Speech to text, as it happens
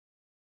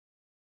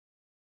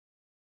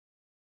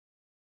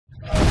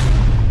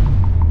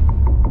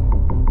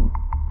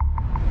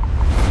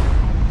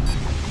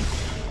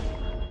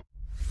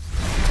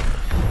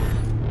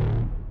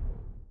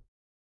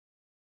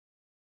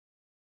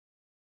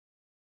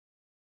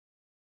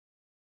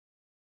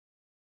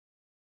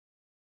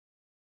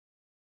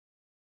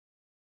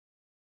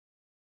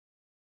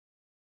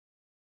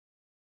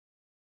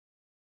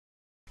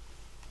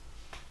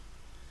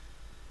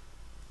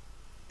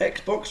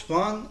Xbox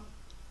One,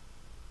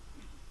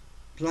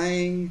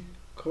 playing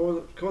Call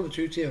of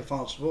Duty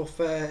Advanced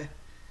Warfare,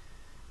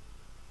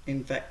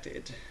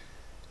 infected,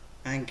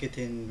 and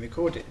getting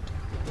recorded.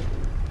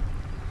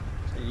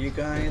 So you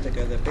guys are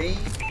gonna be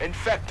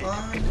infected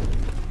on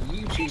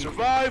YouTube.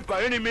 Survive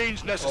by any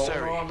means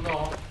necessary. Oh, no, I'm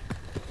not.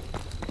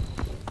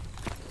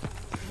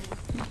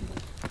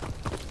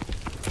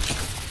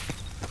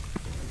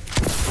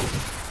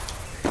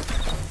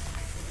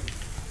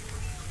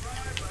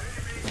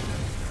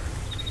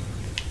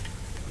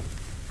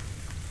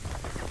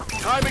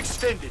 Time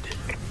extended.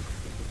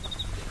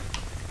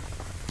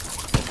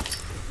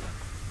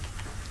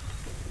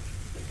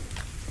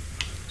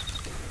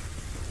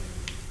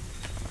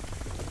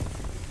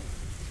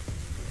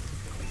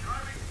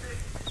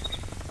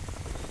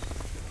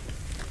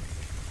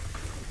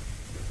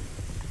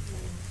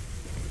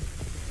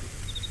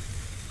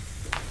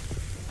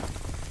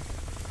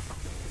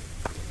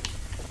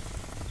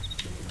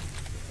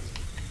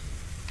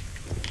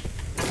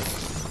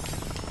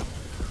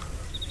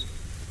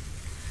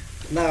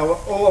 Now,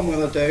 all I'm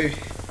going to do,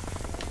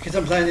 because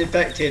I'm playing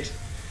infected,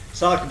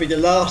 so I could be the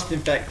last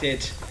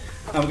infected,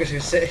 I'm going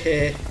to sit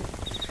here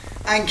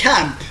and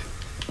camp.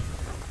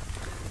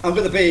 I'm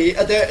going to be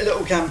a dirty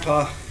little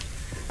camper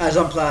as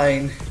I'm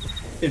playing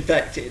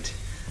infected.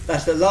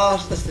 That's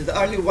the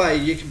only way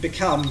you can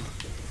become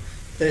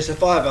the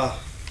survivor,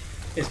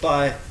 is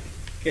by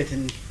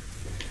getting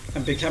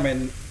and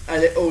becoming a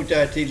little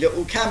dirty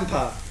little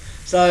camper.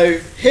 So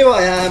here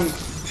I am,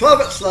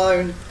 Private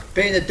Sloan,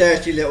 being a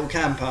dirty little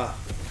camper.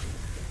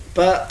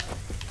 But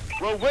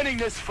we're winning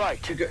this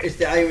fight. It's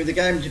the aim of the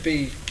game to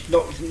be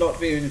not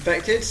being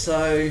infected,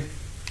 so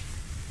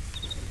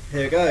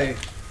here we go.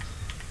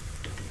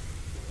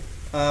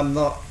 I'm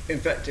not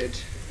infected.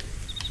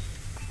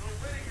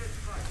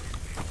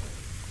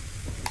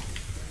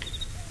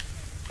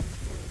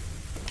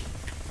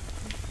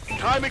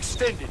 Time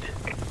extended.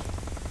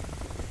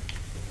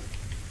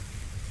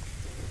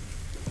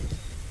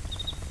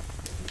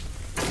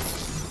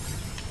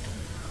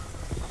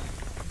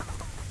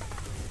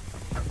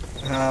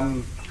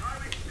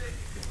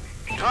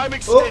 Time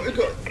extended.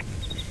 Oh,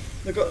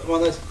 we got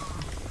one of those.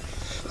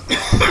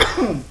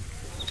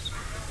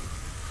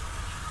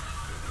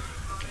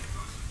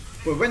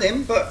 We're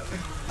winning, but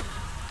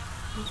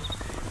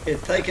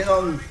it's taking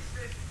on.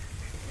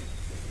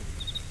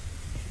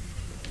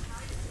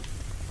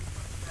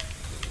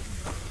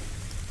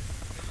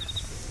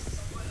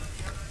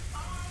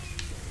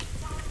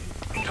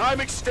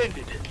 Time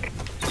extended.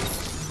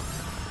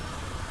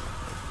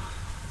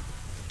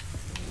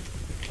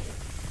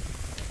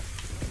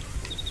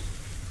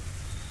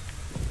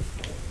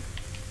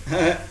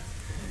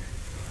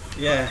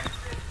 Yeah.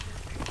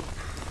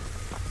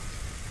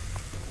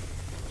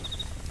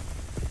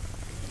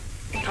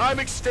 Time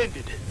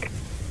extended.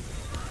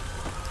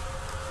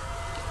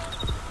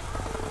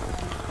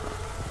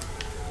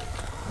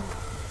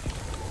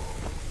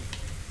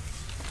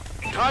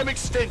 Time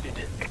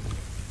extended.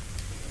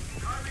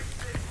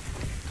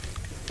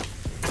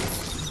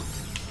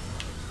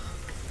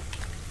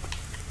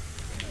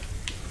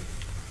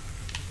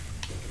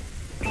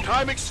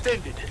 Time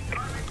extended.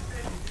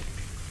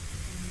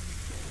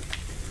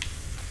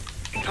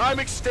 Time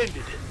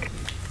extended.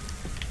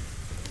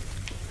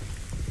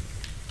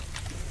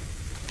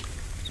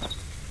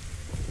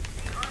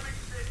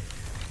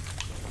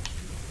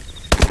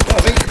 Well, I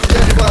think the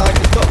only way I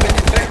can stop being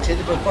infected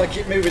is if I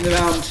keep moving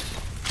around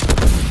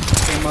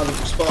in my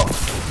little spot.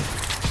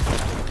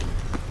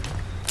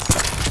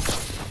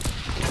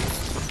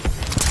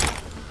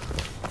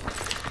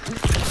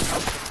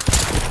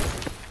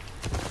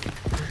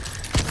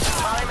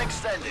 Time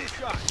extended.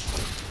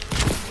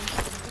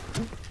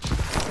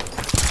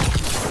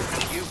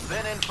 You've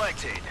been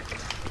infected.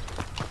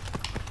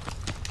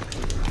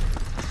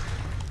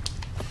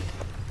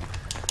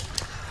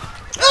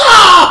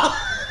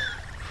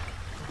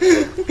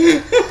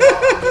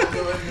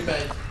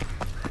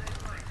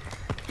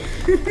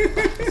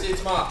 See you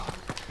tomorrow.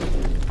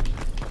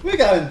 Where you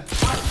going?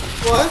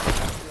 What?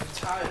 I'm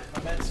tired. My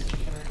meds are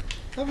kicking in.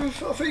 I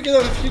thought you could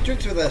have a few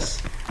drinks with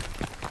us.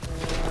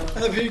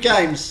 And a few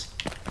games.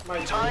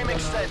 Time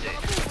extended.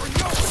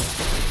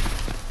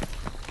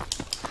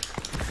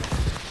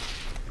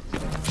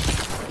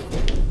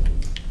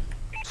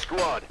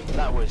 Squad,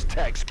 that was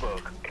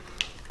textbook.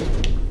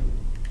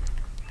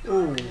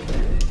 Ooh.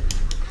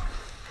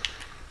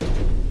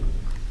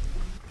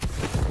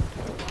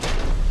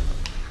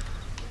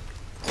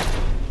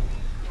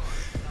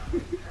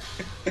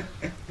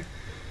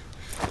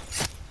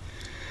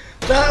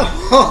 That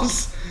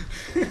was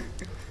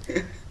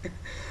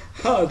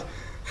hard.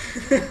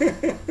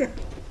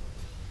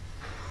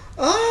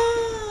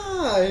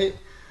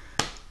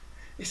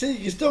 You see, you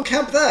can still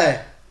camp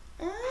there.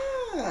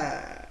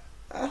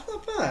 That's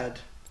not bad.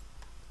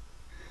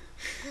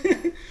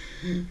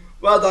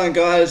 Well done,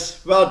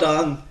 guys. Well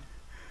done.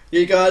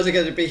 You guys are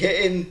going to be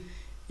hitting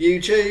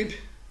YouTube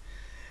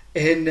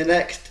in the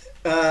next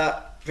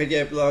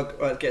video blog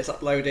when it gets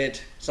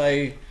uploaded.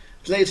 So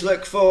please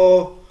look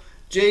for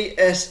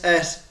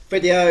GSS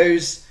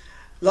videos,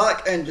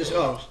 like and just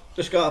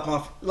subscribe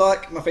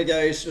my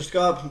videos,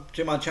 subscribe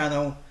to my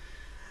channel,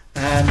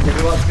 and if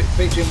you want to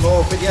feature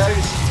more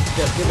videos,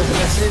 just give us a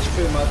message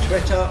through my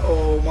Twitter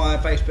or my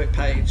Facebook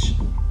page.